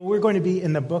We're going to be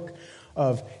in the book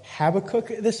of Habakkuk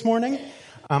this morning.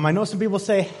 I know some people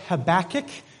say Habakkuk,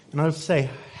 and others say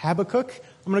Habakkuk.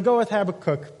 I'm going to go with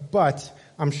Habakkuk, but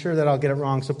I'm sure that I'll get it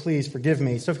wrong, so please forgive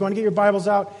me. So if you want to get your Bibles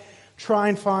out, try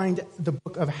and find the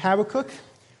book of Habakkuk.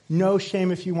 No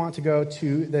shame if you want to go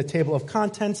to the table of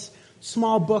contents.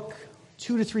 Small book,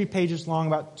 2 to 3 pages long,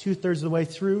 about 2/3 of the way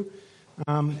through.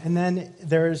 And then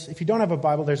if you don't have a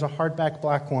Bible, there's a hardback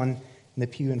black one in the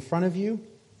pew in front of you.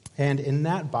 And in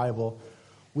that Bible,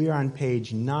 we are on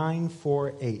page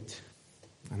 948.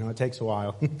 I know it takes a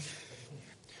while.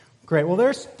 Great.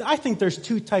 Well, I think there's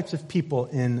 2 types of people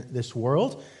in this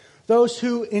world. Those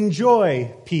who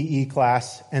enjoy PE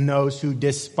class and those who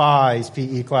despise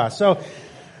PE class. So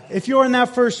if you're in that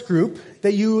first group,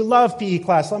 that you love PE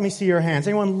class, let me see your hands.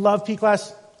 Anyone love PE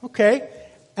class? Okay.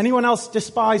 Anyone else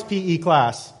despise PE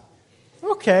class?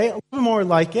 Okay, a little more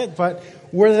like it, but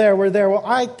we're there. Well,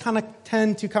 I kind of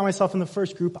tend to count myself in the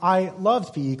first group. I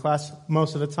loved PE class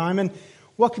most of the time, and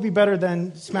what could be better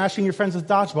than smashing your friends with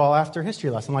dodgeball after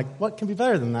history lesson? Like, what can be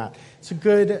better than that? It's a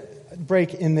good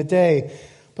break in the day.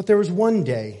 But there was one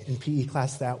day in PE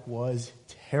class that was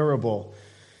terrible.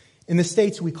 In the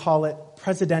States, we call it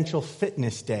Presidential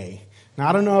Fitness Day. Now,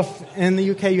 I don't know if in the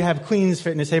UK you have Queen's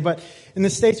Fitness Day, but in the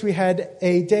States we had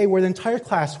a day where the entire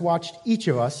class watched each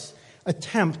of us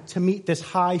attempt to meet this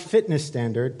high fitness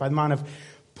standard by the amount of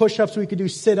push-ups we could do,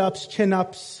 sit-ups,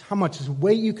 chin-ups, how much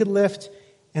weight you could lift,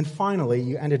 and finally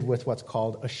you ended with what's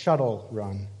called a shuttle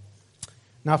run.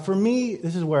 Now for me,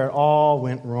 this is where it all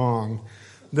went wrong,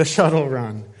 the shuttle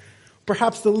run.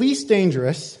 Perhaps the least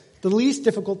dangerous, the least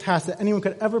difficult task that anyone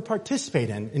could ever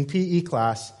participate in PE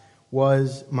class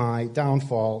was my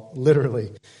downfall,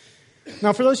 literally.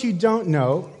 Now, for those who don't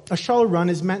know, a shuttle run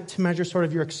is meant to measure sort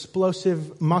of your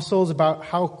explosive muscles, about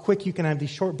how quick you can have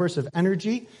these short bursts of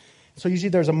energy. So usually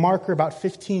there's a marker about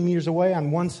 15 meters away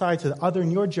on one side to the other,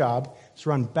 and your job is to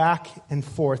run back and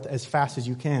forth as fast as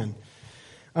you can.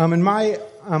 In my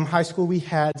high school, we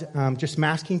had just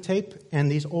masking tape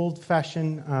and these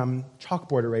old-fashioned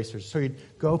chalkboard erasers. So you'd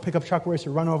go, pick up a chalkboard eraser,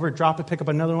 run over, drop it, pick up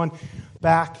another one,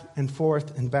 back and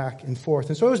forth and back and forth.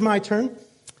 And so it was my turn.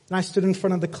 And I stood in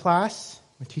front of the class.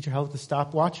 My teacher held up the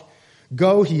stopwatch.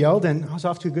 Go, he yelled, and I was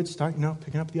off to a good start,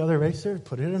 picking up the other eraser,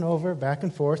 put it in over, back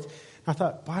and forth. And I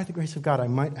thought, by the grace of God, I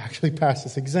might actually pass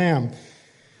this exam.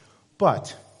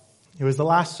 But it was the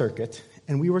last circuit,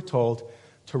 and we were told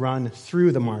to run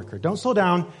through the marker. Don't slow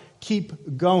down,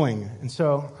 keep going. And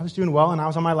so I was doing well, and I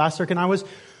was on my last circuit, and I was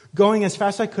going as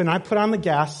fast as I could, and I put on the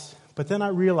gas, but then I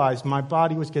realized my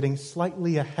body was getting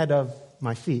slightly ahead of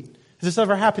my feet. Has this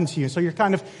ever happened to you? So you're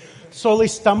kind of slowly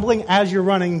stumbling as you're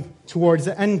running towards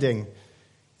the ending.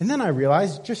 And then I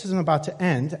realized, just as I'm about to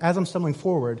end, as I'm stumbling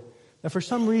forward, that for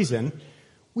some reason,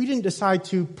 we didn't decide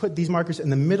to put these markers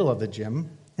in the middle of the gym.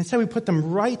 Instead, we put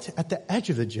them right at the edge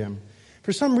of the gym.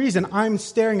 For some reason, I'm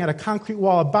staring at a concrete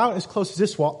wall about as close as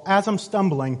this wall as I'm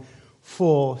stumbling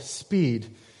full speed.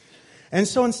 And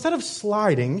so instead of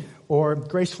sliding or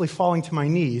gracefully falling to my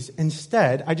knees,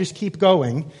 instead, I just keep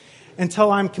going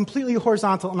until I'm completely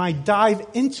horizontal and I dive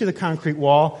into the concrete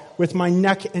wall with my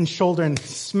neck and shoulder, and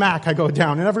smack, I go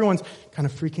down. And everyone's kind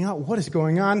of freaking out. What is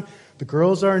going on? The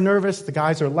girls are nervous. The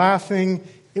guys are laughing.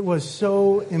 It was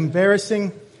so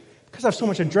embarrassing. Because I have so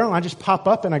much adrenaline, I just pop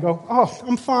up and I go, oh,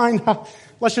 I'm fine.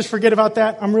 Let's just forget about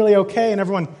that. I'm really okay. And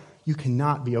everyone, you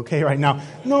cannot be okay right now.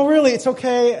 No, really, it's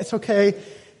okay. It's okay.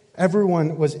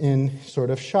 Everyone was in sort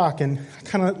of shock, and I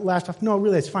kind of laughed off. No,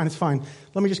 really, it's fine.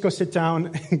 Let me just go sit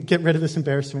down and get rid of this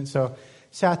embarrassment. So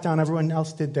sat down. Everyone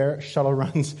else did their shuttle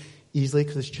runs easily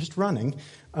because it's just running.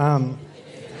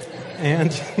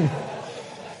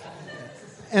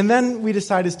 And then we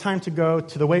decided it's time to go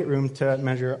to the weight room to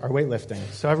measure our weightlifting.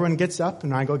 So everyone gets up,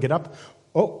 and I go get up.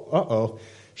 Oh, uh-oh.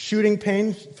 Shooting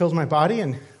pain fills my body,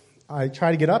 and I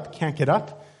try to get up, can't get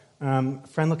up. A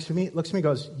friend looks at me,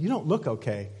 goes, you don't look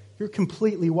okay. You're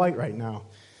completely white right now.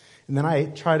 And then I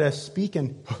try to speak,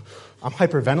 and I'm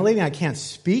hyperventilating. I can't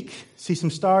speak, see some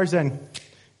stars, and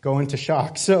go into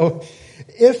shock. So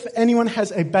if anyone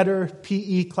has a better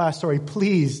PE class story,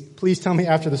 please tell me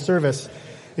after the service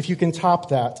if you can top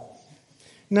that.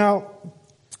 Now,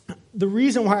 the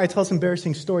reason why I tell this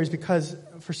embarrassing story is because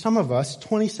for some of us,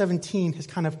 2017 has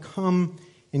kind of come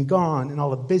and gone in all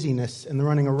the busyness and the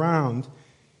running around.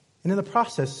 And in the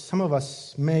process, some of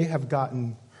us may have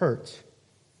gotten hurt.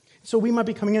 So we might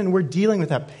be coming in and we're dealing with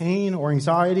that pain or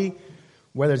anxiety,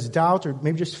 whether it's doubt or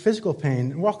maybe just physical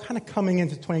pain. And we're all kind of coming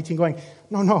into 2018 going,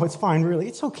 no, it's fine, really.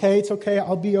 It's okay,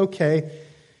 I'll be okay. And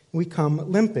we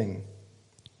come limping.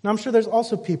 Now, I'm sure there's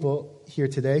also people here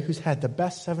today who's had the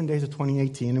best 7 days of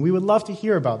 2018, and we would love to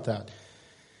hear about that.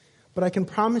 But I can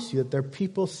promise you that there are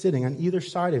people sitting on either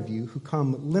side of you who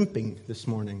come limping this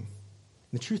morning.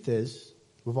 And the truth is,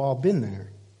 we've all been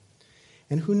there.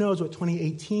 And who knows what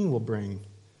 2018 will bring?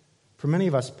 For many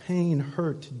of us, pain,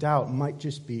 hurt, doubt might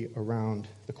just be around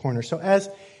the corner. So as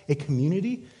a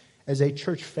community, as a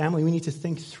church family, we need to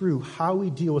think through how we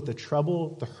deal with the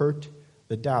trouble, the hurt,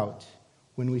 the doubt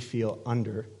when we feel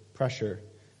under pressure.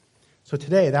 So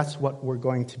today, that's what we're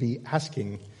going to be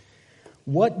asking.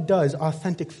 What does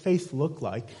authentic faith look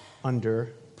like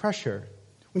under pressure?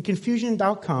 When confusion and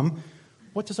doubt come,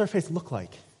 what does our faith look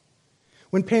like?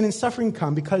 When pain and suffering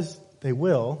come, because they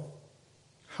will,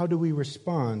 how do we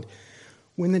respond?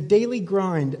 When the daily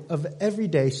grind of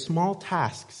everyday small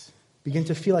tasks begin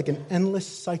to feel like an endless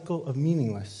cycle of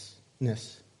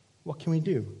meaninglessness, what can we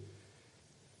do?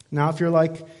 Now, if you're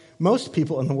like most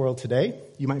people in the world today,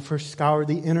 you might first scour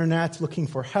the internet looking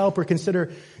for help or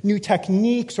consider new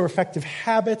techniques or effective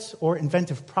habits or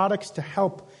inventive products to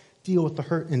help deal with the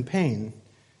hurt and pain.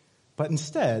 But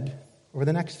instead, over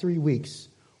the next 3 weeks,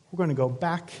 we're going to go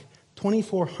back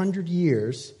 2,400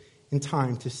 years in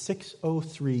time to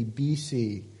 603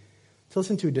 BC to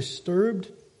listen to a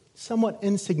disturbed, somewhat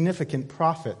insignificant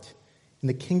prophet in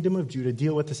the kingdom of Judah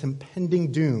deal with this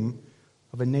impending doom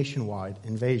of a nationwide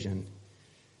invasion.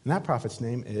 And that prophet's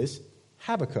name is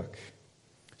Habakkuk.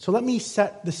 So let me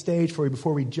set the stage for you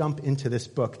before we jump into this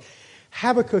book.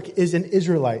 Habakkuk is an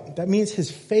Israelite. That means his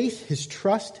faith, his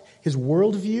trust, his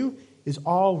worldview is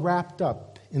all wrapped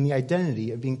up in the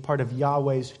identity of being part of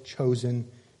Yahweh's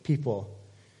chosen people.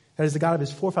 That is the God of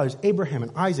his forefathers, Abraham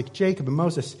and Isaac, Jacob and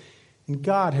Moses. And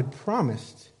God had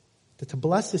promised that to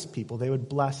bless his people, they would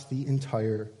bless the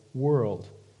entire world.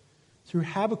 Through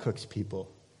Habakkuk's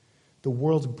people, the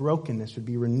world's brokenness would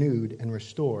be renewed and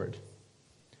restored.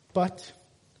 But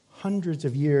hundreds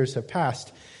of years have passed.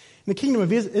 And the kingdom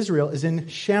of Israel is in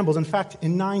shambles. In fact,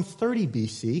 in 930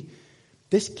 BC,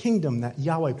 this kingdom that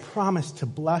Yahweh promised to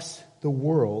bless the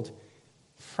world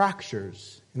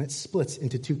fractures, and it splits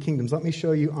into two kingdoms. Let me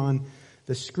show you on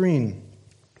the screen.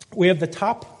 We have on the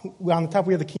top we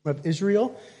have the kingdom of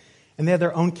Israel, and they have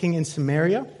their own king in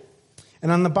Samaria.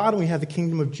 And on the bottom we have the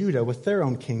kingdom of Judah with their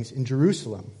own kings in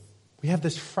Jerusalem. We have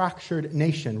this fractured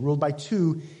nation ruled by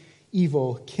two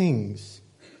evil kings.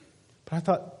 But I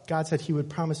thought God said he would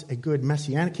promise a good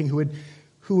messianic king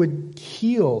who would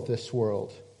heal this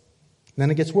world. And then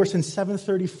it gets worse. In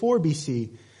 734 BC,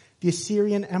 the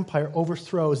Assyrian Empire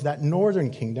overthrows that northern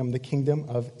kingdom, the kingdom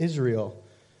of Israel.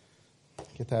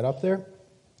 Get that up there?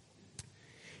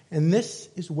 And this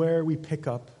is where we pick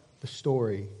up the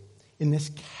story, in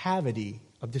this cavity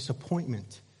of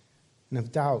disappointment and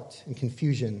of doubt and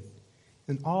confusion.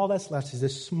 And all that's left is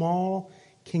this small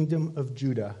kingdom of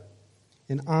Judah.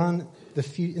 And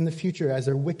in the future, as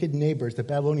their wicked neighbors, the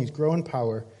Babylonians, grow in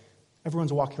power,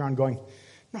 everyone's walking around going,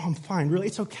 "No, I'm fine. Really,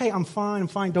 it's okay. I'm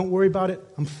fine. Don't worry about it.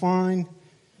 I'm fine."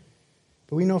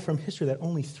 But we know from history that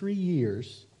only 3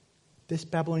 years, this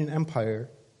Babylonian Empire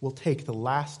will take the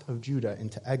last of Judah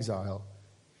into exile.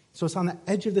 So it's on the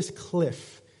edge of this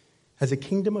cliff, as the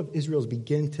kingdom of Israel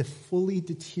begin to fully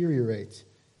deteriorate,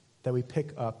 that we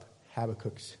pick up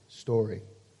Habakkuk's story.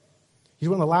 He's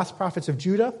one of the last prophets of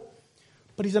Judah,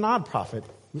 but he's an odd prophet,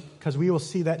 because we will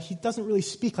see that he doesn't really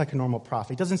speak like a normal prophet.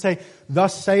 He doesn't say,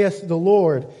 "Thus saith the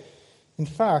Lord." In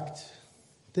fact,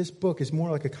 this book is more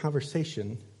like a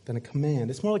conversation than a command.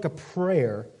 It's more like a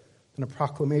prayer than a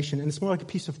proclamation, and it's more like a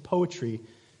piece of poetry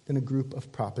than a group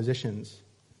of propositions.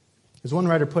 As one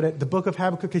writer put it, the book of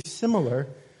Habakkuk is similar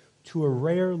to a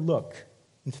rare look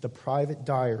into the private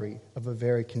diary of a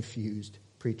very confused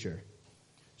preacher.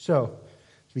 So,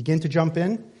 to begin to jump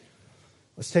in,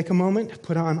 let's take a moment,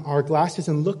 put on our glasses,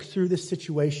 and look through this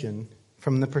situation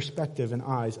from the perspective and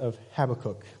eyes of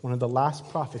Habakkuk, one of the last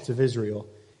prophets of Israel,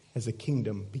 as the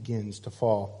kingdom begins to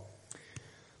fall.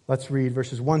 Let's read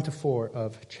verses 1 to 4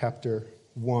 of chapter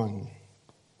 1.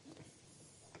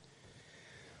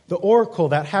 The oracle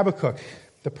that Habakkuk,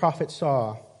 the prophet,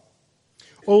 saw.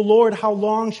 "O Lord, how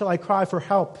long shall I cry for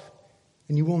help,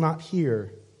 and you will not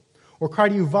hear? Or cry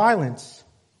to you violence,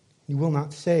 and you will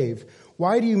not save?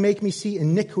 Why do you make me see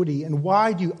iniquity, and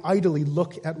why do you idly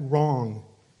look at wrong?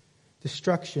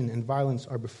 Destruction and violence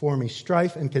are before me.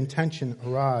 Strife and contention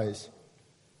arise,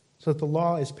 so that the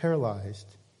law is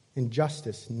paralyzed, and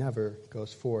justice never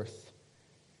goes forth.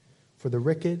 For the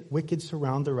wicked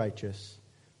surround the righteous,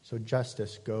 so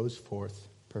justice goes forth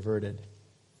perverted."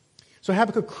 So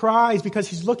Habakkuk cries because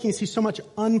he's looking and sees so much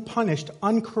unpunished,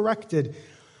 uncorrected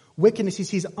wickedness. He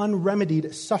sees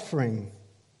unremedied suffering.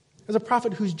 As a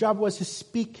prophet whose job was to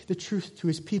speak the truth to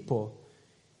his people,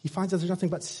 he finds that there's nothing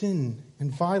but sin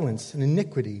and violence and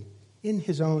iniquity in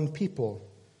his own people.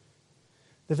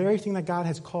 the very thing that God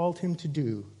has called him to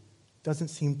do doesn't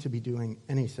seem to be doing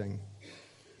anything.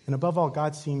 And above all,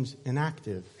 God seems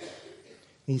inactive.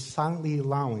 He's silently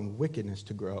allowing wickedness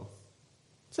to grow.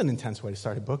 It's an intense way to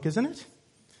start a book, isn't it?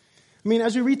 I mean,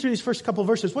 as we read through these first couple of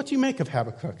verses, what do you make of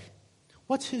Habakkuk?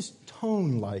 What's his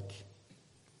tone like?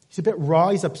 He's a bit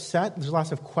raw, he's upset, there's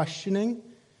lots of questioning,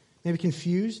 maybe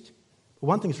confused. But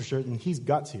one thing's for certain, he's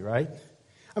gutsy, right?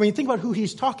 I mean, think about who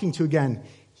he's talking to again.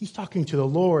 He's talking to the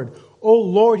Lord. Oh,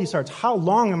 Lord, he starts, how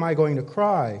long am I going to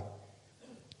cry?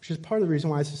 Which is part of the reason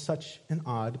why this is such an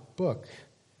odd book.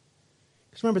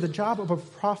 Because remember, the job of a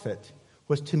prophet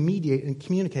was to mediate and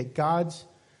communicate God's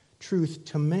truth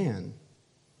to man.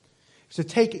 So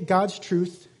take God's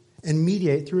truth and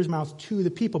mediate through his mouth to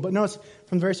the people. But notice,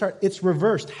 from the very start, it's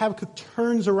reversed. Habakkuk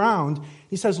turns around.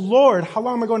 He says, Lord, how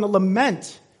long am I going to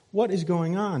lament? What is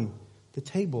going on? The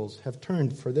tables have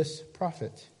turned for this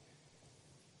prophet.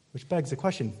 Which begs the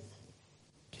question,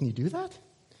 can you do that?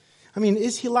 I mean,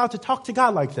 is he allowed to talk to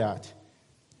God like that?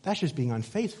 That's just being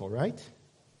unfaithful, right?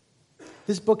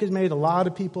 This book has made a lot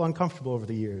of people uncomfortable over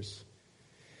the years.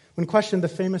 When questioned, the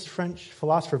famous French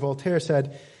philosopher Voltaire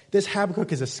said, this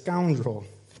Habakkuk is a scoundrel,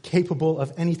 capable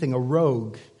of anything, a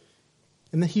rogue.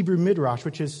 In the Hebrew Midrash,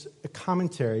 which is a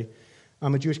commentary,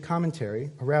 a Jewish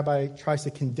commentary, a rabbi tries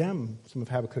to condemn some of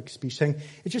Habakkuk's speech, saying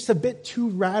it's just a bit too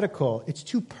radical, it's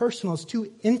too personal, it's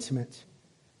too intimate.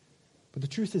 But the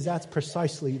truth is that's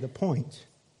precisely the point.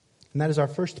 And that is our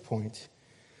first point.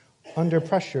 Under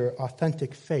pressure,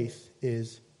 authentic faith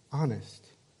is honest.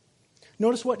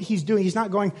 Notice what he's doing. He's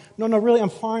not going, no, really, I'm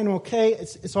fine, I'm okay,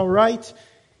 it's all right.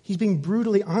 He's being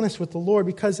brutally honest with the Lord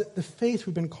because the faith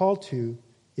we've been called to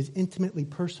is intimately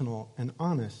personal and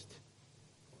honest.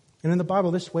 And in the Bible,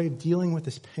 this way of dealing with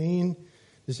this pain,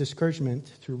 this discouragement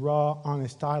through raw,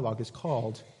 honest dialogue is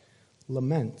called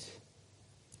lament.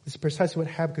 This is precisely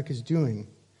what Habakkuk is doing.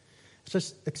 It's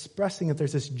just expressing that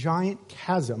there's this giant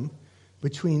chasm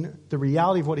between the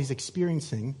reality of what he's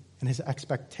experiencing and his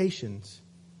expectations.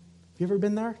 Have you ever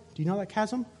been there? Do you know that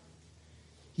chasm?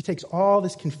 He takes all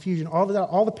this confusion, all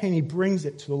the pain, he brings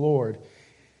it to the Lord.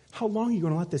 How long are you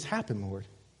going to let this happen, Lord?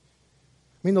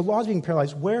 I mean, the law's being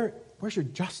paralyzed. Where's your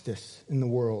justice in the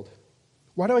world?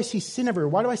 Why do I see sin everywhere?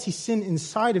 Why do I see sin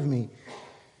inside of me?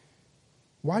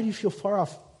 Why do you feel far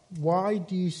off? Why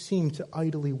do you seem to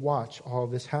idly watch all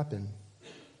of this happen?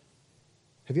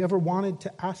 Have you ever wanted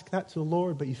to ask that to the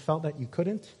Lord, but you felt that you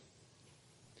couldn't?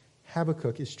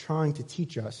 Habakkuk is trying to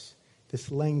teach us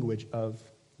this language of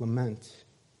lament.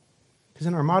 Because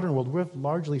in our modern world, we've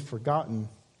largely forgotten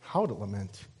how to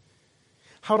lament,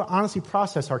 how to honestly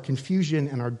process our confusion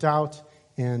and our doubt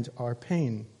and our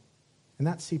pain. And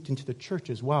that seeped into the church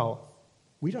as well.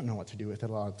 We don't know what to do with it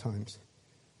a lot of times.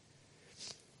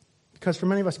 Because for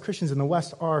many of us Christians in the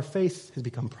West, our faith has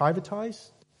become privatized,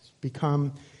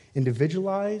 become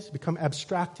individualized, become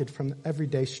abstracted from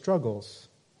everyday struggles.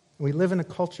 And we live in a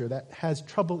culture that has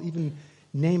trouble even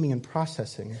naming and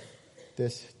processing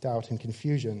this doubt and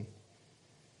confusion.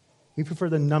 We prefer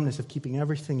the numbness of keeping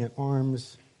everything at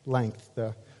arm's length.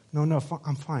 No,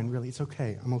 I'm fine, really, it's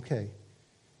okay, I'm okay.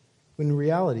 When in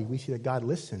reality, we see that God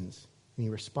listens and he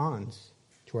responds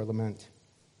to our lament.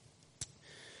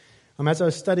 As I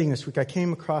was studying this week, I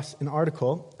came across an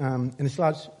article in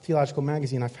a theological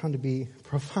magazine I found to be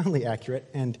profoundly accurate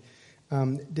and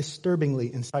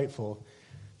disturbingly insightful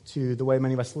to the way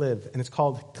many of us live. And it's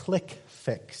called Click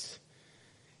Fix.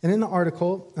 And in the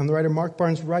article, the writer Mark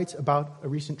Barnes writes about a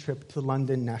recent trip to the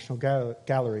London National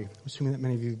Gallery. I'm assuming that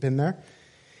many of you have been there.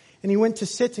 And he went to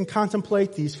sit and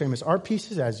contemplate these famous art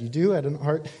pieces, as you do at an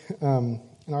art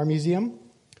museum.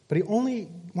 But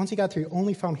once he got there, he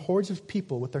only found hordes of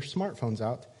people with their smartphones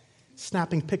out,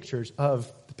 snapping pictures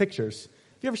of the pictures.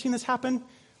 Have you ever seen this happen?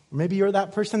 Or maybe you're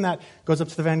that person that goes up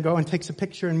to the Van Gogh and takes a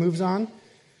picture and moves on.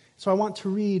 So I want to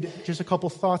read just a couple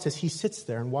thoughts as he sits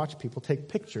there and watch people take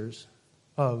pictures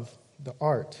of the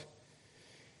art.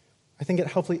 I think it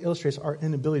helpfully illustrates our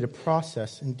inability to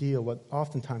process and deal what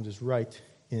oftentimes is right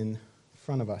in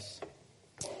front of us.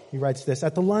 He writes this,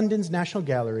 "At the London's National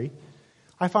Gallery,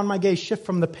 I found my gaze shift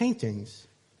from the paintings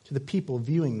to the people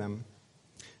viewing them.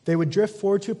 They would drift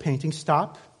forward to a painting,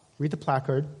 stop, read the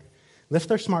placard, lift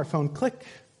their smartphone, click,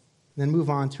 then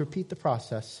move on to repeat the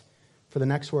process for the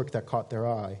next work that caught their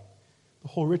eye. The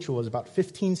whole ritual was about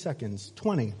 15 seconds,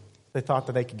 20. They thought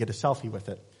that they could get a selfie with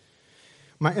it.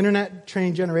 My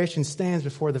internet-trained generation stands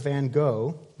before the Van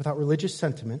Gogh without religious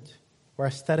sentiment or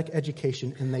aesthetic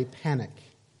education, and they panic.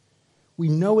 We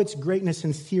know its greatness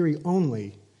in theory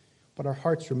only, but our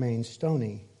hearts remain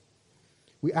stony.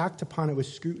 We act upon it with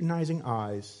scrutinizing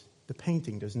eyes. The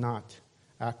painting does not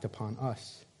act upon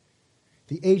us.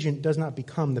 The agent does not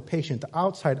become the patient. The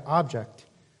outside object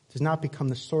does not become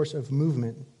the source of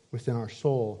movement within our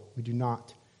soul. We do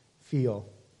not feel.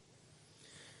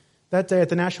 That day at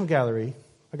the National Gallery,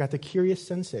 I got the curious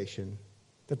sensation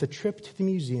that the trip to the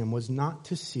museum was not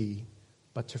to see,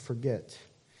 but to forget.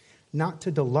 Not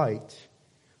to delight,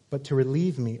 but to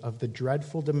relieve me of the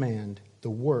dreadful demand the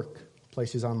work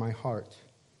places on my heart.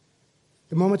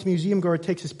 The moment the museum goer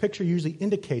takes his picture usually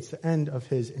indicates the end of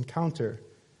his encounter.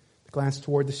 The glance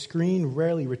toward the screen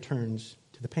rarely returns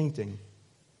to the painting.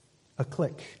 A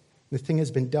click, the thing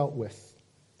has been dealt with.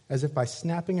 As if by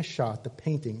snapping a shot, the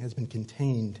painting has been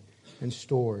contained and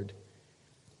stored.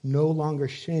 No longer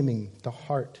shaming the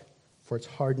heart for its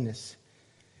hardness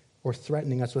or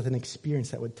threatening us with an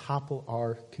experience that would topple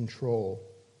our control.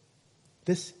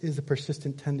 This is the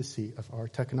persistent tendency of our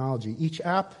technology. Each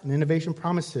app and innovation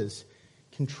promises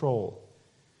control,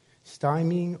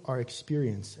 stymieing our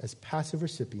experience as passive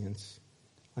recipients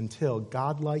until,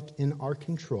 godlike in our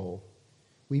control,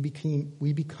 we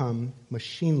become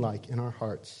machine-like in our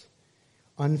hearts,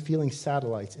 unfeeling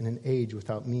satellites in an age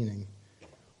without meaning,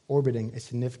 orbiting a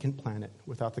significant planet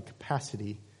without the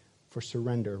capacity for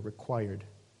surrender required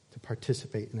to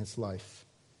participate in its life.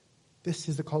 This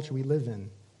is the culture we live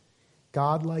in.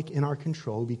 God-like in our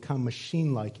control, we become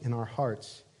machine-like in our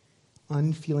hearts,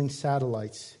 unfeeling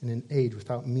satellites in an age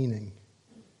without meaning.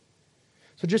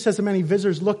 So just as the many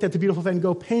visitors looked at the beautiful Van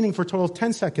Gogh painting for a total of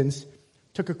 10 seconds,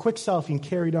 took a quick selfie and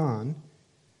carried on,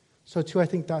 so too I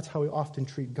think that's how we often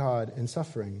treat God and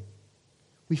suffering.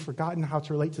 We've forgotten how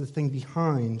to relate to the thing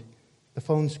behind the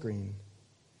phone screen.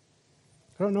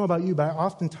 I don't know about you, but I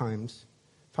oftentimes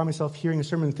find myself hearing a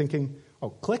sermon and thinking, oh,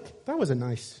 click, that was a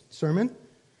nice sermon.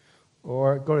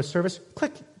 Or go to service,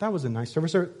 click, that was a nice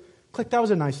service. Or click, that was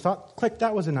a nice thought. Click,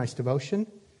 that was a nice devotion.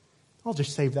 I'll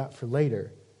just save that for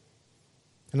later.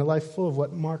 And a life full of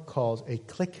what Mark calls a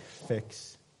click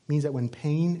fix means that when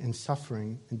pain and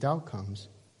suffering and doubt comes,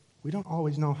 we don't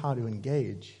always know how to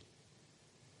engage.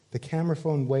 The camera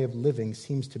phone way of living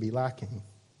seems to be lacking.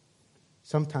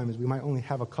 Sometimes we might only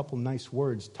have a couple nice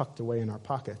words tucked away in our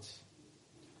pockets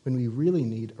when we really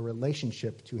need a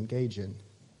relationship to engage in.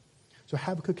 So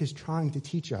Habakkuk is trying to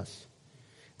teach us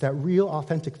that real,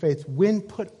 authentic faith, when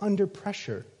put under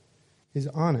pressure, is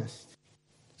honest.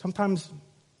 Sometimes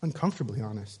uncomfortably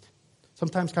honest.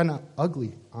 Sometimes kind of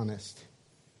ugly honest.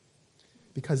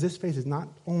 Because this faith is not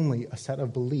only a set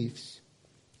of beliefs,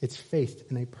 it's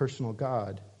faith in a personal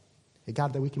God. A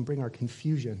God that we can bring our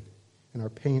confusion and our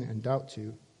pain and doubt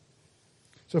to.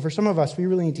 So for some of us, we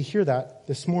really need to hear that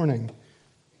this morning.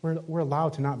 We're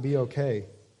allowed to not be okay.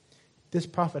 This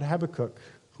prophet Habakkuk,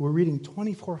 who we're reading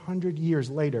 2,400 years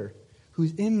later,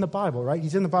 who's in the Bible, right?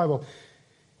 He's in the Bible.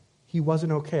 He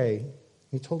wasn't okay.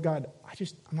 He told God,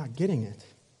 I'm not getting it.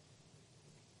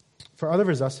 For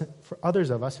others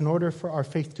of us, in order for our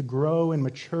faith to grow and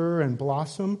mature and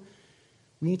blossom,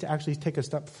 we need to actually take a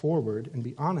step forward and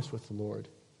be honest with the Lord.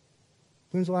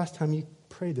 When's the last time you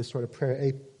prayed this sort of prayer,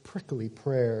 a prickly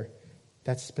prayer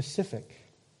that's specific?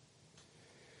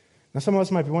 Now, some of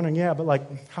us might be wondering, but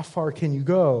how far can you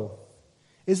go?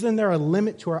 Isn't there a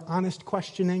limit to our honest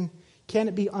questioning? Can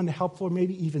it be unhelpful or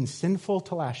maybe even sinful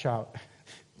to lash out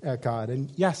at God?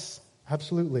 And yes,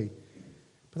 absolutely.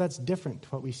 But that's different to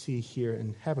what we see here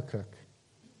in Habakkuk.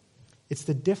 It's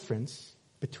the difference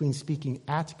between speaking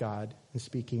at God and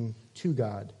speaking to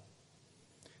God.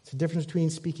 It's the difference between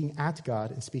speaking at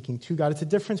God and speaking to God. It's the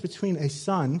difference between a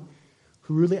son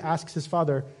who really asks his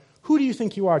father, who do you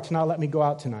think you are to not let me go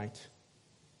out tonight?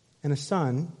 And a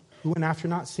son who, after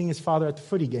not seeing his father at the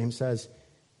footy game, says,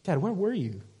 Dad, where were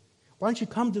you? Why don't you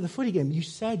come to the footy game? You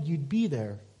said you'd be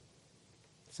there.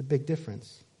 It's a big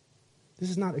difference.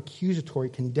 This is not accusatory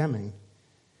condemning.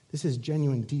 This is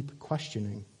genuine deep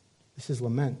questioning. This is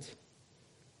lament.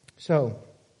 So,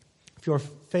 if your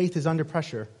faith is under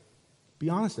pressure, be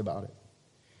honest about it.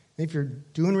 And if you're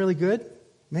doing really good,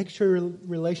 make sure your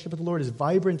relationship with the Lord is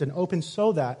vibrant and open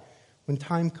so that when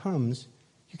time comes,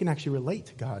 you can actually relate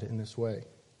to God in this way.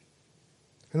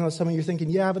 I know some of you are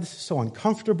thinking, but this is so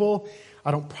uncomfortable. I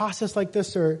don't process like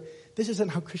this, or this isn't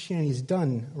how Christianity is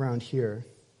done around here.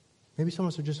 Maybe some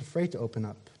of us are just afraid to open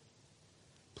up.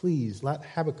 Please, let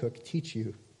Habakkuk teach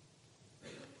you.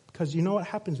 Because you know what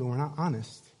happens when we're not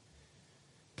honest?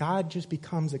 God just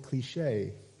becomes a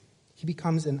cliche. He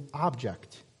becomes an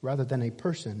object rather than a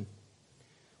person.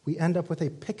 We end up with a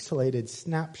pixelated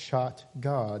snapshot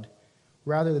God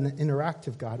rather than an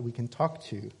interactive God we can talk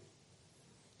to.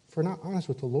 If we're not honest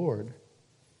with the Lord,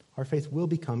 our faith will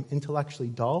become intellectually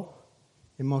dull,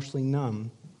 emotionally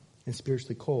numb, and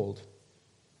spiritually cold.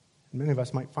 And many of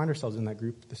us might find ourselves in that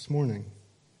group this morning.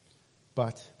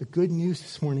 But the good news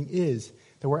this morning is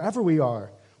that wherever we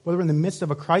are, whether we're in the midst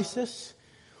of a crisis,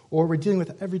 or we're dealing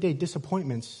with everyday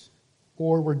disappointments,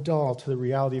 or we're dull to the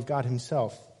reality of God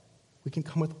himself, we can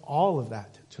come with all of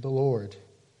that to the Lord.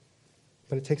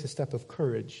 But it takes a step of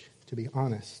courage to be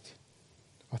honest.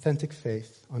 Authentic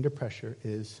faith under pressure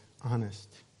is honest.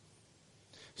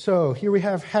 So here we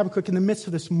have Habakkuk in the midst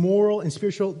of this moral and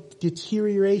spiritual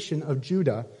deterioration of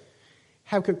Judah.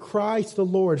 Habakkuk cries to the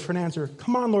Lord for an answer.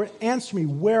 Come on, Lord, answer me.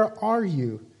 Where are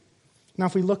you? Now,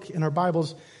 if we look in our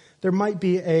Bibles, there might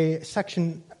be a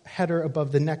section header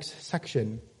above the next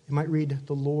section. It might read,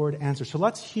 the Lord answers. So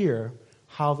let's hear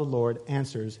how the Lord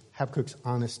answers Habakkuk's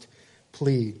honest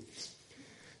plea.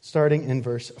 Starting in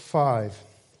verse 5.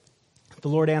 The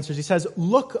Lord answers. He says,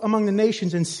 look among the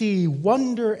nations and see,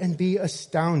 wonder and be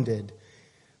astounded.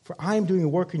 For I am doing a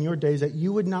work in your days that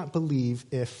you would not believe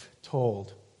if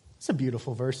told. It's a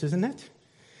beautiful verse, isn't it?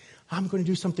 I'm going to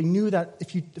do something new that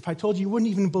if I told you, you wouldn't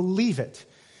even believe it.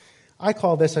 I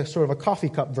call this a sort of a coffee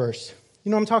cup verse. You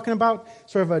know what I'm talking about?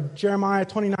 Sort of a Jeremiah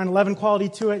 29:11 quality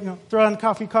to it. Throw it in a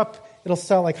coffee cup, it'll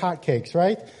sell like hotcakes,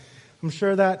 right? I'm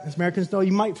sure that, as Americans know,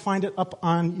 you might find it up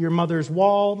on your mother's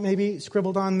wall, maybe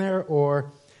scribbled on there.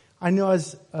 Or I know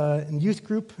as in youth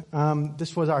group,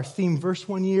 this was our theme verse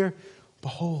one year.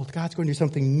 Behold, God's going to do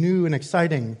something new and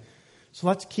exciting. So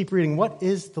let's keep reading. What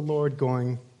is the Lord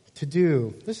going to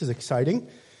do? This is exciting.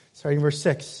 Starting in verse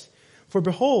 6. For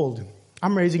behold,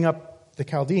 I'm raising up the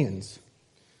Chaldeans.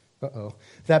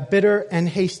 That bitter and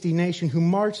hasty nation who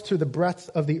march through the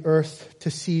breadth of the earth to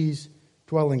seize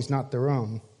dwellings not their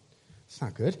own. It's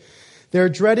not good. They're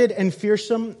dreaded and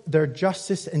fearsome. Their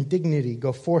justice and dignity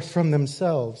go forth from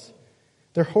themselves.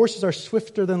 Their horses are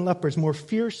swifter than leopards, more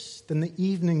fierce than the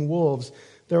evening wolves.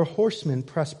 Their horsemen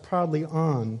press proudly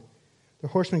on. Their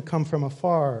horsemen come from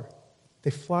afar.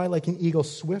 They fly like an eagle,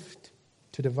 swift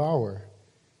to devour.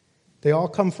 They all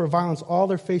come for violence, all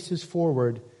their faces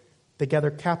forward. They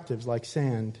gather captives like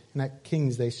sand, and at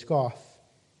kings they scoff,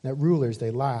 and at rulers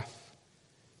they laugh.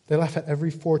 They laugh at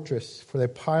every fortress, for they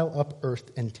pile up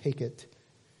earth and take it.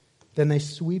 Then they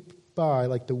sweep by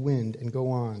like the wind and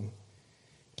go on.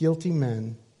 Guilty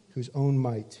men whose own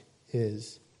might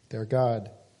is their God.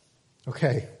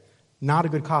 Okay, not a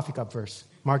good coffee cup verse.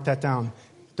 Mark that down.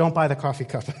 Don't buy the coffee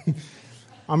cup.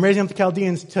 I'm raising up the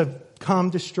Chaldeans to come,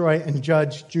 destroy, and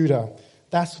judge Judah.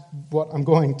 That's what I'm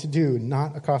going to do,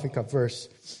 not a coffee cup verse.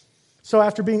 So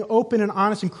after being open and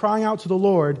honest and crying out to the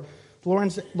Lord,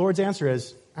 the Lord's answer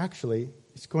is, actually,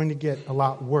 it's going to get a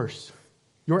lot worse.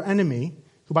 Your enemy,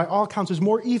 who by all accounts is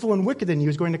more evil and wicked than you,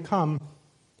 is going to come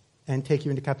and take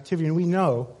you into captivity. And we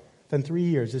know that in 3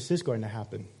 years this is going to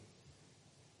happen.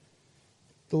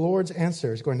 The Lord's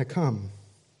answer is going to come.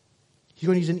 He's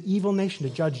going to use an evil nation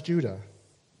to judge Judah.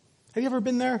 Have you ever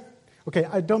been there? Okay,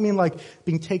 I don't mean like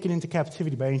being taken into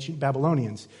captivity by ancient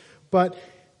Babylonians, but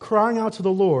crying out to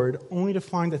the Lord only to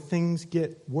find that things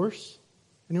get worse.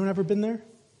 Anyone ever been there?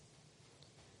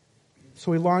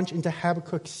 So we launch into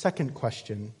Habakkuk's second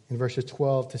question in verses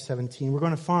 12 to 17. We're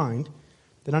going to find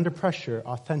that under pressure,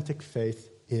 authentic faith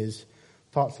is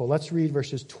thoughtful. Let's read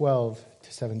verses 12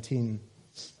 to 17.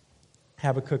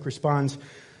 Habakkuk responds,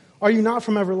 Are you not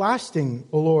from everlasting,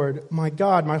 O Lord, my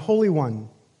God, my Holy One?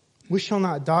 We shall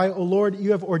not die, O Lord.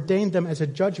 You have ordained them as a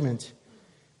judgment,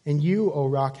 and you, O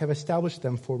Rock, have established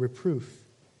them for reproof.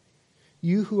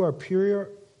 You who are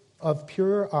of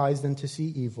purer eyes than to see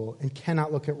evil and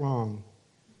cannot look at wrong.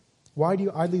 Why do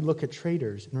you idly look at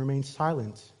traitors and remain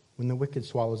silent when the wicked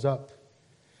swallows up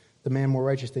the man more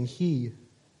righteous than he?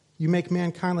 You make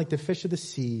mankind like the fish of the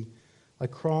sea,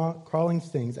 like crawling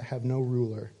things that have no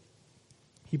ruler.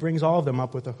 He brings all of them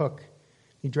up with a hook.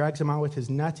 He drags them out with his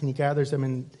net, and he gathers them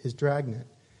in his dragnet,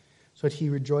 so that he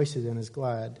rejoices and is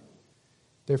glad.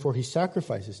 Therefore he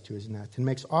sacrifices to his net and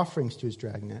makes offerings to his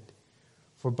dragnet,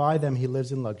 for by them he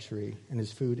lives in luxury, and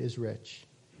his food is rich.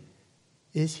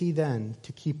 Is he then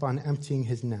to keep on emptying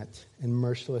his net and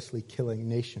mercilessly killing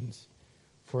nations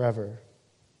forever?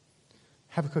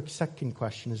 Habakkuk's second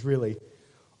question is really,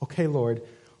 okay, Lord,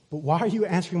 but why are you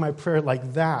answering my prayer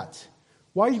like that?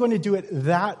 Why are you going to do it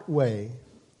that way?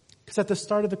 Because at the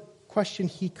start of the question,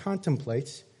 he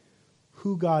contemplates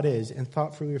who God is and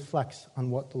thoughtfully reflects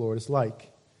on what the Lord is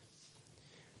like.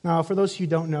 Now, for those of you who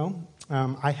don't know,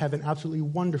 I have an absolutely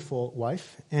wonderful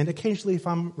wife, and occasionally if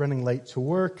I'm running late to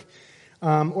work,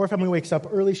 or if Emily wakes up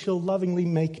early, she'll lovingly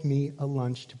make me a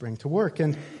lunch to bring to work.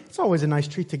 And it's always a nice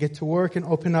treat to get to work and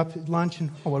open up lunch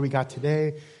and, what do we got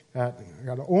today? Got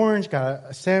an orange, got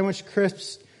a sandwich,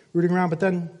 crisps, rooting around, but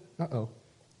then,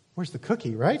 where's the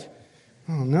cookie, right?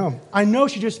 Oh, no. I know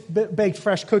she just baked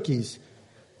fresh cookies.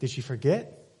 Did she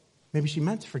forget? Maybe she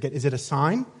meant to forget. Is it a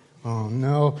sign? Oh,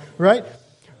 no, right?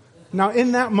 Now,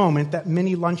 in that moment, that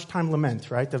mini lunchtime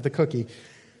lament, right, of the cookie,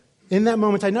 in that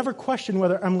moment, I never question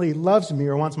whether Emily loves me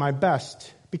or wants my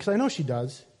best, because I know she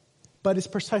does. But it's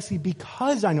precisely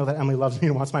because I know that Emily loves me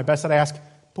and wants my best that I ask,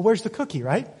 but where's the cookie,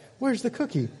 right? Where's the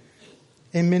cookie?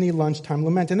 A mini lunchtime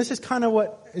lament. And this is kind of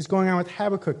what is going on with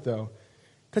Habakkuk, though,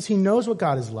 because he knows what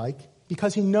God is like,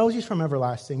 because he knows he's from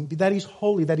everlasting, that he's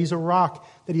holy, that he's a rock,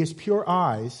 that he has pure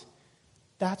eyes.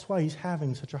 That's why he's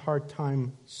having such a hard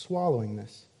time swallowing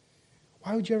this.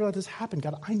 Why would you ever let this happen?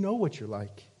 God, I know what you're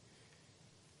like.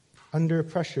 Under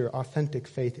pressure, authentic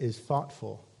faith is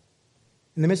thoughtful.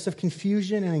 In the midst of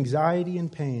confusion and anxiety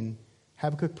and pain,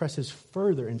 Habakkuk presses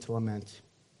further into lament,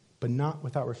 but not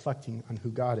without reflecting on who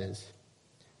God is.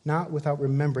 Not without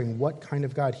remembering what kind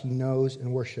of God he knows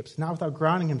and worships. Not without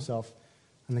grounding himself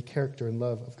on the character and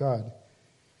love of God.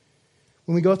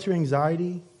 When we go through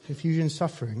anxiety, confusion,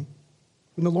 suffering,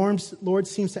 when the Lord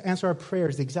seems to answer our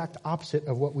prayers the exact opposite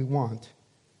of what we want,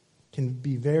 it can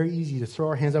be very easy to throw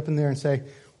our hands up in there and say,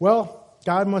 well,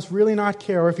 God must really not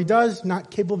care, or if he does,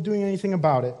 not capable of doing anything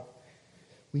about it.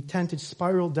 We tend to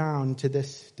spiral down to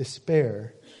this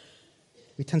despair.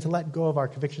 We tend to let go of our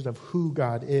convictions of who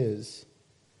God is.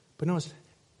 But notice,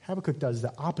 Habakkuk does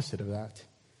the opposite of that.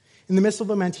 In the midst of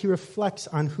lament, he reflects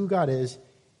on who God is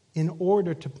in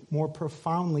order to more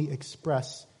profoundly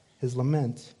express his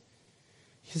lament.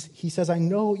 He says, I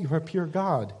know you are a pure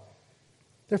God.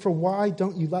 Therefore, why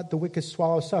don't you let the wicked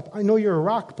swallow us up? I know you're a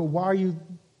rock, but why are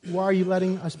you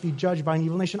letting us be judged by an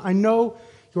evil nation? I know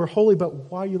you're holy,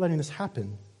 but why are you letting this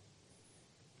happen?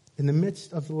 In the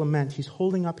midst of the lament, he's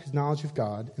holding up his knowledge of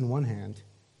God in one hand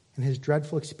and his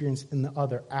dreadful experience in the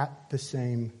other at the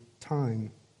same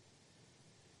time.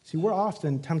 See, we're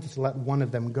often tempted to let one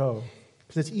of them go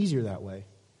because it's easier that way.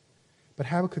 But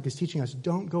Habakkuk is teaching us,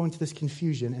 don't go into this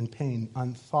confusion and pain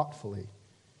unthoughtfully.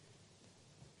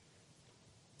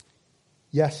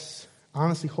 Yes,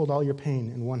 honestly hold all your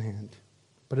pain in one hand,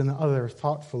 but in the other,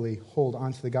 thoughtfully hold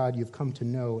on to the God you've come to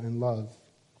know and love.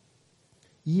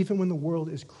 Even when the world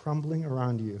is crumbling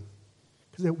around you,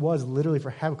 because it was literally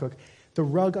for Habakkuk, the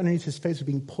rug underneath his face was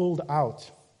being pulled out.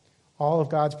 All of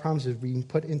God's promises were being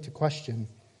put into question.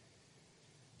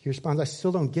 He responds, I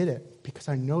still don't get it because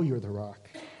I know you're the rock,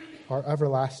 our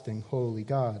everlasting, holy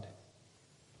God.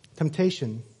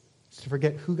 Temptation is to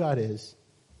forget who God is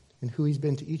and who he's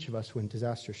been to each of us when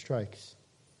disaster strikes.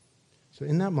 So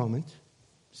in that moment,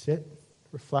 sit,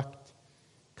 reflect,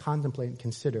 contemplate, and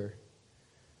consider.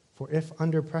 For if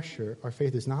under pressure our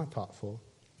faith is not thoughtful,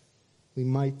 we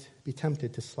might be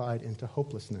tempted to slide into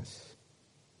hopelessness.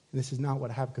 And this is not what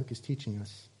Habakkuk is teaching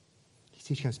us. He's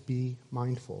teaching us be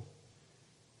mindful.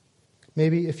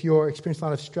 Maybe if you're experiencing a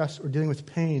lot of stress or dealing with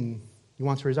pain, you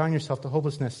want to resign yourself to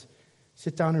hopelessness,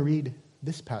 sit down and read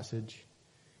this passage.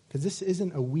 Because this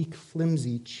isn't a weak,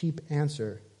 flimsy, cheap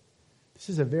answer. This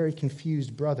is a very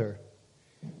confused brother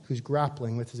who's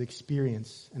grappling with his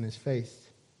experience and his faith.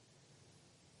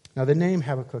 Now, the name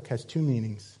Habakkuk has two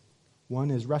meanings. One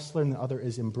is wrestler and the other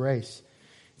is embrace.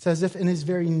 It's as if in his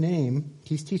very name,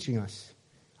 he's teaching us.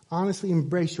 Honestly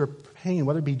embrace your pain,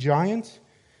 whether it be giant,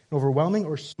 overwhelming,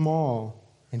 or small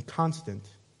and constant.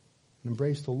 And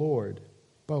embrace the Lord,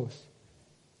 both.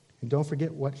 And don't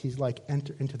forget what he's like.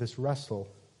 Enter into this wrestle.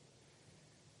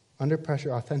 Under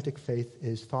pressure, authentic faith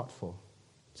is thoughtful.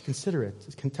 It's considerate.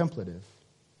 It's contemplative.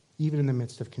 Even in the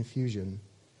midst of confusion.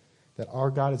 That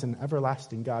our God is an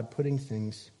everlasting God putting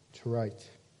things to right.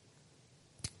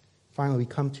 Finally, we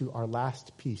come to our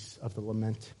last piece of the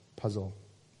lament puzzle.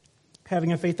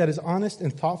 Having a faith that is honest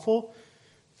and thoughtful,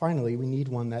 finally, we need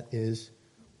one that is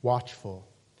watchful.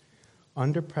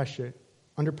 Under pressure,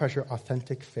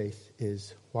 authentic faith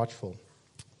is watchful.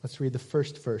 Let's read the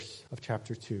first verse of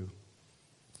chapter 2.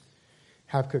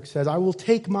 Habakkuk says, I will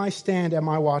take my stand at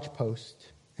my watchpost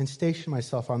and station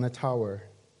myself on the tower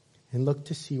and look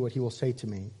to see what he will say to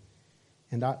me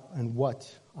and what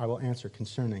I will answer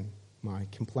concerning my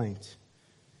complaint.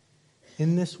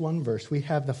 In this one verse, we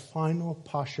have the final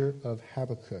posture of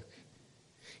Habakkuk.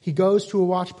 He goes to a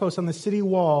watchpost on the city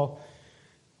wall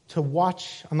to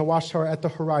watch on the watchtower at the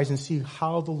horizon, see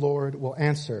how the Lord will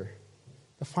answer.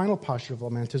 The final posture of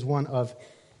lament is one of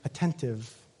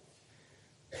attentive,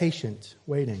 patient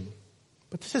waiting.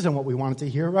 But this isn't what we wanted to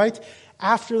hear, right?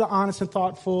 After the honest and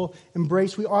thoughtful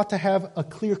embrace, we ought to have a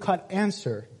clear-cut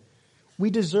answer. We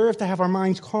deserve to have our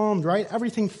minds calmed, right?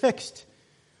 Everything fixed.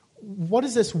 What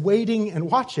is this waiting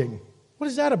and watching? What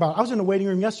is that about? I was in a waiting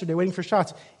room yesterday waiting for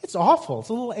shots. It's awful. It's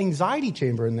a little anxiety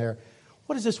chamber in there.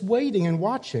 What is this waiting and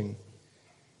watching?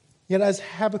 Yet as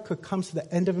Habakkuk comes to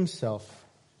the end of himself,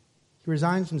 He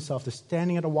resigns himself to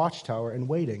standing at a watchtower and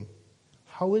waiting.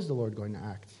 How is the Lord going to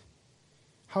act?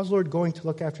 How is the Lord going to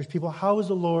look after his people? How is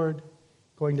the Lord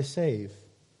going to save?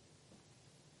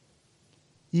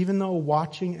 Even though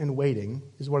watching and waiting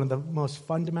is one of the most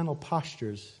fundamental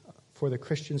postures for the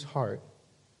Christian's heart,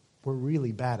 we're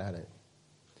really bad at it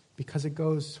because it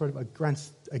goes sort of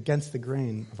against the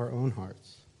grain of our own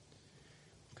hearts.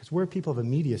 Because we're people of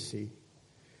immediacy.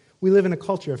 We live in a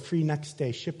culture of free next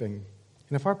day shipping.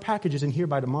 And if our package isn't here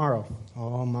by tomorrow,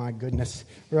 oh my goodness,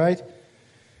 right?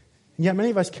 And yet many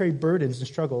of us carry burdens and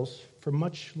struggles for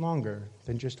much longer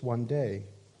than just one day.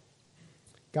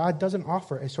 God doesn't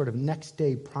offer a sort of next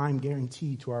day prime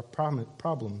guarantee to our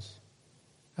problems.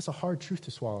 That's a hard truth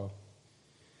to swallow.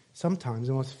 Sometimes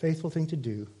the most faithful thing to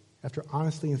do, after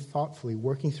honestly and thoughtfully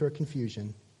working through our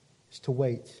confusion, is to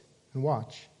wait and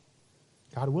watch.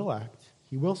 God will act.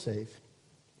 He will save,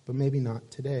 but maybe not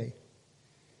today.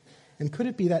 And could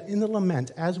it be that in the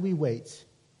lament, as we wait,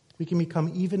 we can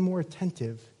become even more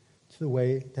attentive to the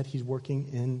way that he's working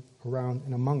in, around,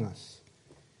 and among us?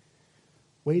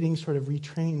 Waiting sort of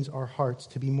retrains our hearts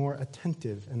to be more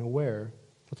attentive and aware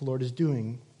what the Lord is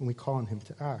doing when we call on him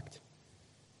to act.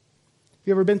 Have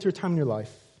you ever been through a time in your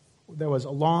life there was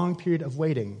a long period of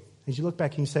waiting? As you look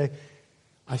back and you say,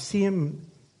 I see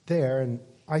him there, and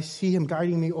I see him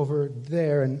guiding me over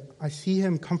there, and I see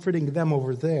him comforting them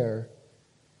over there.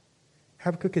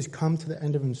 Habakkuk has come to the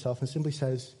end of himself and simply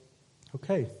says,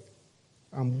 okay,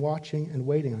 I'm watching and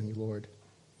waiting on you, Lord.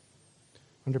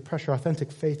 Under pressure,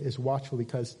 authentic faith is watchful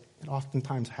because it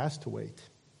oftentimes has to wait.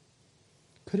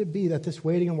 Could it be that this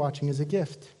waiting and watching is a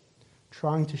gift,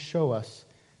 trying to show us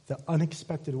the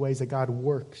unexpected ways that God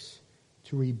works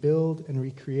to rebuild and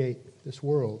recreate this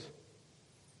world?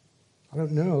 I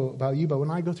don't know about you, but when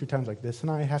I go through times like this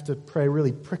and I have to pray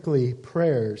really prickly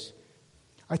prayers,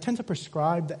 I tend to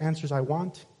prescribe the answers I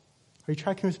want. Are you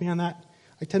tracking with me on that?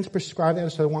 I tend to prescribe the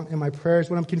answers I want in my prayers.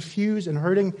 When I'm confused and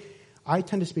hurting, I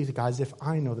tend to speak to God as if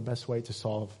I know the best way to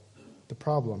solve the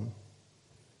problem.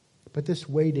 But this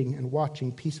waiting and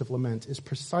watching piece of lament is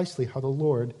precisely how the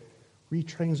Lord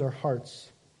retrains our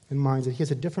hearts and minds, that he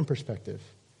has a different perspective.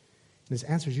 And his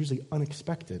answer is usually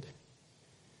unexpected.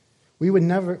 We would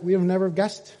never have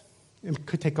guessed. It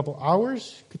could take a couple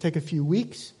hours, could take a few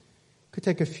weeks, could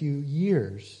take a few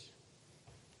years.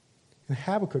 And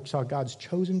Habakkuk saw God's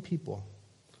chosen people.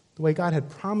 The way God had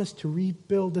promised to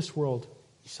rebuild this world,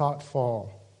 he saw it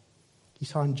fall. He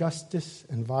saw injustice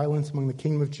and violence among the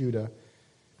kingdom of Judah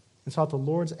and saw the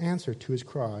Lord's answer to his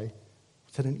cry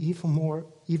was that an even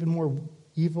more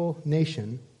evil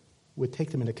nation would take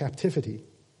them into captivity.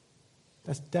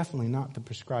 That's definitely not the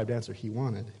prescribed answer he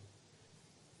wanted.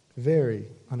 Very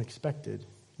unexpected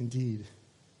indeed.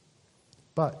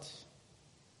 But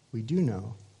we do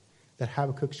know that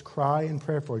Habakkuk's cry and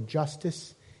prayer for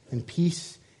justice and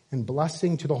peace and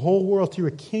blessing to the whole world through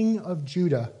a king of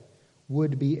Judah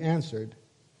would be answered,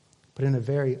 but in a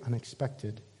very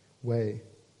unexpected way.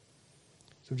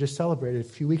 So we just celebrated a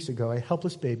few weeks ago, a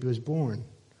helpless baby was born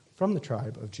from the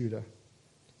tribe of Judah. And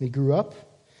he grew up.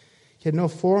 He had no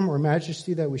form or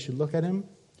majesty that we should look at him.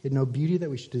 He had no beauty that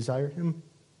we should desire him.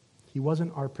 He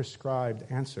wasn't our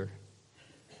prescribed answer.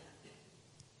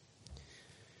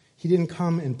 He didn't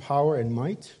come in power and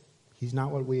might. He's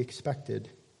not what we expected.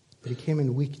 But he came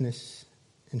in weakness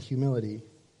and humility.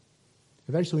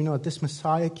 Eventually we know that this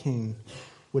Messiah King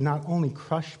would not only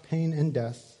crush pain and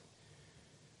death,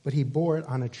 but he bore it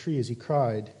on a tree as he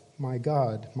cried, my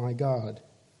God,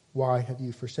 why have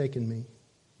you forsaken me?"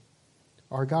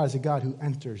 Our God is a God who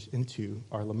enters into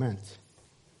our lament.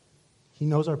 He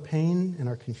knows our pain and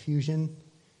our confusion.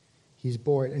 He's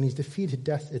bore it, and he's defeated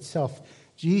death itself.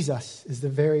 Jesus is the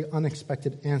very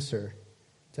unexpected answer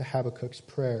to Habakkuk's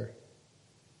prayer.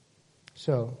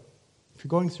 So, if you're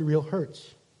going through real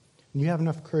hurts, and you have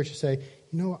enough courage to say,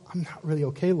 I'm not really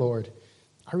okay, Lord.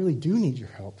 I really do need your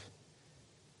help.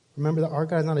 Remember that our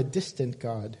God is not a distant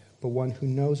God, but one who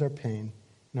knows our pain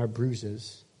and our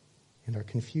bruises and our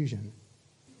confusion.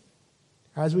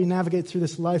 As we navigate through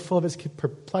this life full of its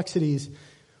perplexities,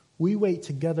 we wait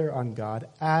together on God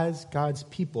as God's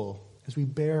people, as we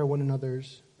bear one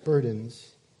another's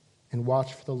burdens and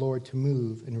watch for the Lord to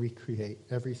move and recreate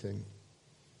everything.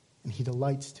 And he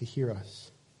delights to hear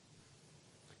us.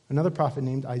 Another prophet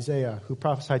named Isaiah, who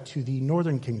prophesied to the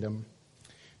northern kingdom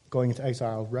going into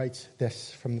exile, writes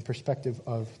this from the perspective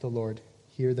of the Lord.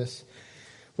 Hear this.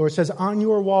 The Lord says, "On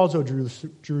your walls, O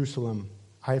Jerusalem,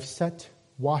 I have set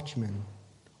watchmen.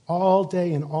 All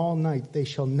day and all night they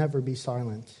shall never be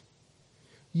silent.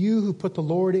 You who put the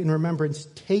Lord in remembrance,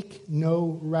 take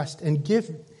no rest and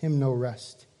give him no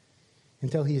rest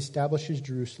until he establishes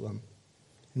Jerusalem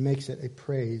and makes it a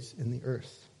praise in the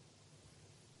earth.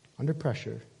 Under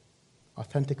pressure,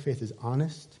 authentic faith is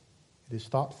honest, it is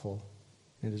thoughtful,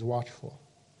 and it is watchful.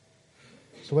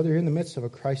 So whether you're in the midst of a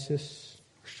crisis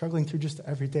or struggling through just the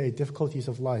everyday difficulties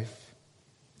of life,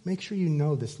 make sure you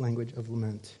know this language of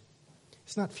lament.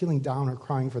 It's not feeling down or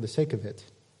crying for the sake of it.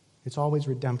 It's always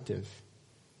redemptive.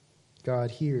 God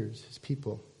hears his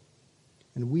people,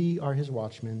 and we are his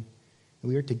watchmen, and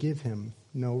we are to give him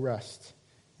no rest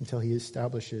until he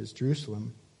establishes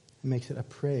Jerusalem and makes it a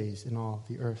praise in all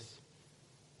the earth.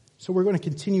 So we're going to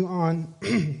continue on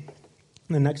in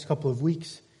the next couple of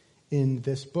weeks in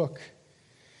this book.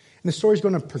 And the story is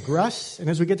going to progress, and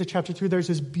as we get to chapter 3, there's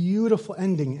this beautiful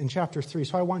ending in chapter 3.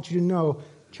 So I want you to know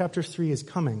chapter 3 is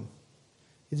coming.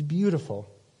 It's beautiful.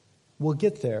 We'll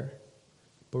get there.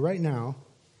 But right now,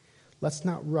 let's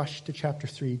not rush to chapter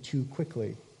 3 too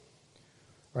quickly.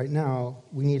 Right now,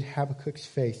 we need Habakkuk's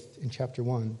faith in chapter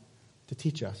 1 to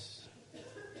teach us,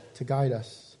 to guide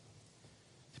us,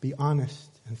 to be honest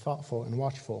and thoughtful and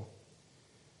watchful.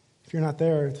 If you're not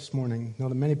there this morning, know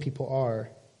that many people are.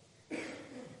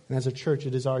 And as a church,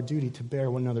 it is our duty to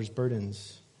bear one another's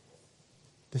burdens.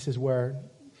 This is where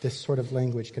this sort of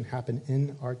language can happen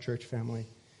in our church family.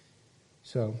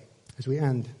 So, as we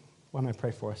end, why don't I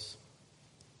pray for us?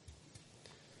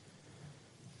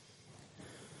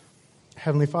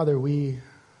 Heavenly Father, we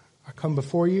come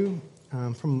before you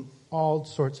from all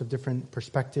sorts of different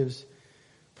perspectives,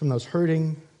 from those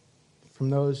hurting, from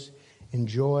those in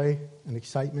joy and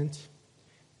excitement.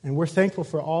 And we're thankful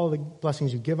for all the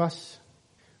blessings you give us.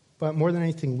 But more than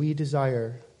anything, we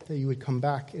desire that you would come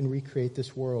back and recreate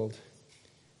this world.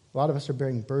 A lot of us are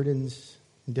bearing burdens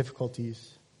and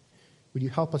difficulties. Would you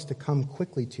help us to come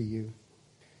quickly to you?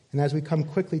 And as we come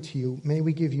quickly to you, may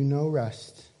we give you no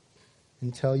rest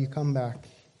until you come back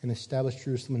and establish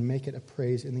Jerusalem and make it a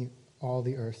praise in all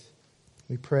the earth.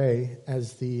 We pray,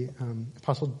 as the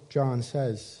Apostle John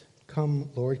says,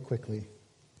 "Come, Lord, quickly.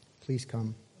 Please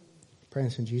come." Pray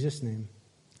this in Jesus' name.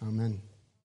 Amen.